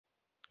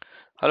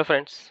Hello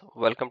friends,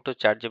 welcome to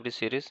ChatGPT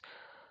series.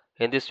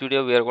 In this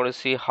video, we are going to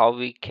see how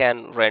we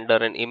can render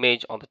an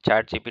image on the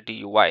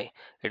ChatGPT UI.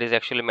 It is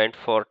actually meant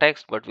for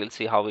text, but we'll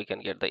see how we can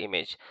get the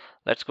image.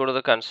 Let's go to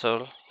the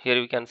console. Here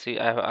we can see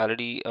I have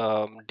already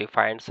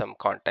defined some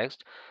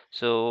context.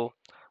 So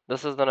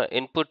this is the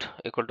input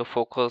equal to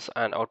focus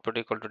and output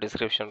equal to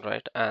description,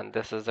 right? And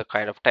this is the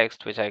kind of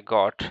text which I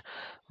got,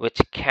 which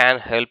can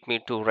help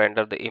me to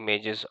render the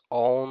images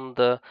on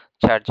the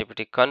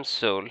ChatGPT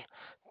console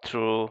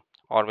through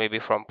or maybe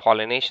from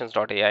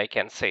pollinations.ai I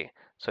can say.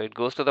 So it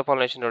goes to the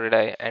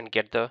pollination.ai and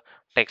get the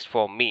text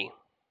for me.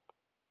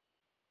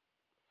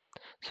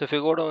 So if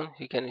you go down,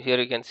 you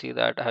can see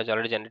that I have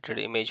already generated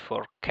image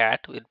for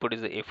cat. Input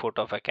is a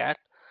photo of a cat.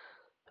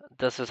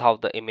 This is how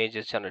the image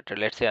is generated.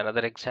 Let's say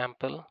another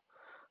example.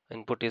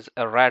 Input is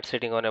a rat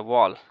sitting on a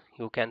wall.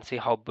 You can see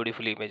how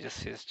beautifully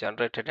images is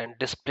generated and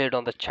displayed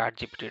on the chat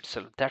GPT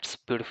itself. That's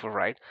beautiful,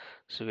 right?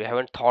 So we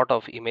haven't thought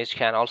of image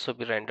can also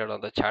be rendered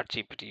on the chat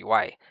GPT.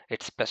 Why?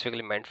 It's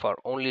specifically meant for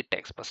only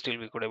text, but still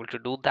we could able to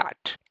do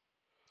that.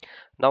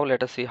 Now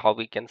let us see how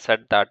we can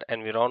set that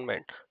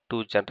environment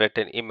to generate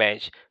an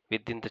image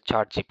within the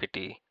chat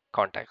GPT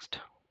context.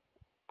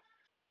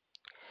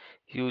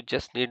 You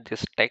just need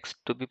this text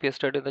to be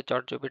pasted in the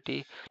chat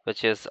GPT,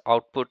 which is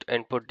output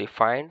input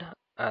defined,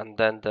 and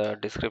then the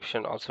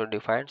description also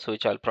defined, so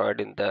which I'll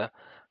provide in the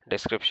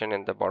description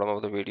in the bottom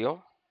of the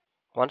video.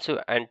 Once you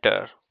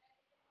enter,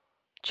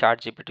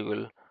 ChatGPT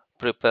will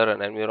prepare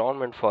an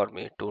environment for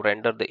me to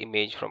render the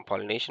image from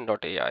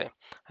pollination.ai,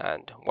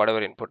 and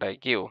whatever input I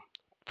give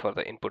for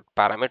the input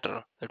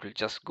parameter, it will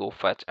just go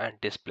fetch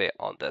and display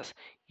on this.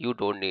 You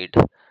don't need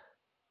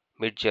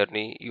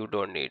Midjourney, you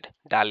don't need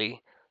DALI.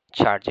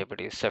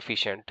 ChatGPT is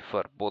sufficient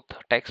for both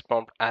text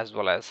prompt as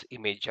well as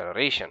image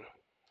generation.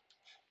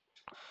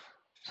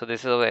 So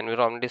this is the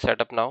environment is set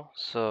up now.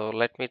 So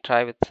let me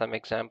try with some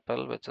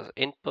example, which is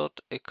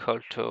input equal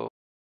to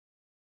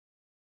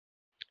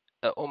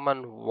a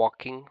woman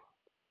walking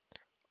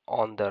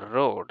on the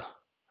road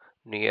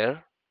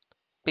near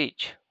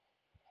beach.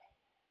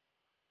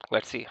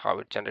 Let's see how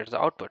it generates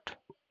the output.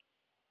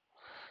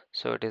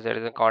 So it is there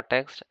is a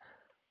context,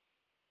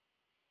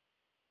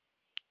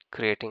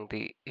 creating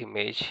the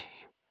image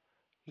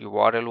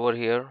URL over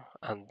here,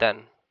 and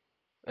then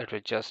it will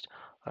just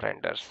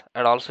renders,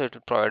 and also it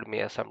will provide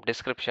me some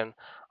description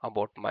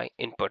about my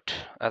input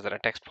as in a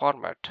text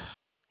format.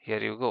 Here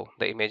you go,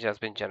 the image has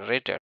been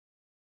generated.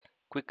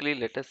 Quickly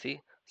let us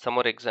see some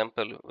more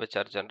example which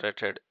are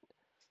generated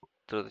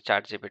through the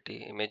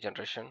ChatGPT image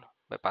generation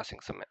by passing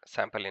some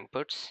sample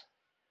inputs.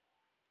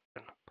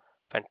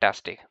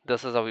 Fantastic.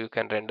 This is how you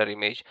can render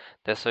image.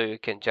 This is how you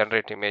can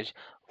generate image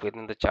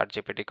within the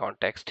ChatGPT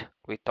context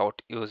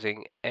without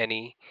using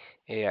any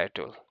AI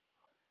tool.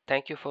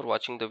 Thank you for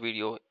watching the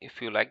video.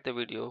 If you like the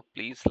video,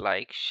 please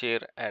like, share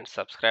and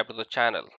subscribe to the channel.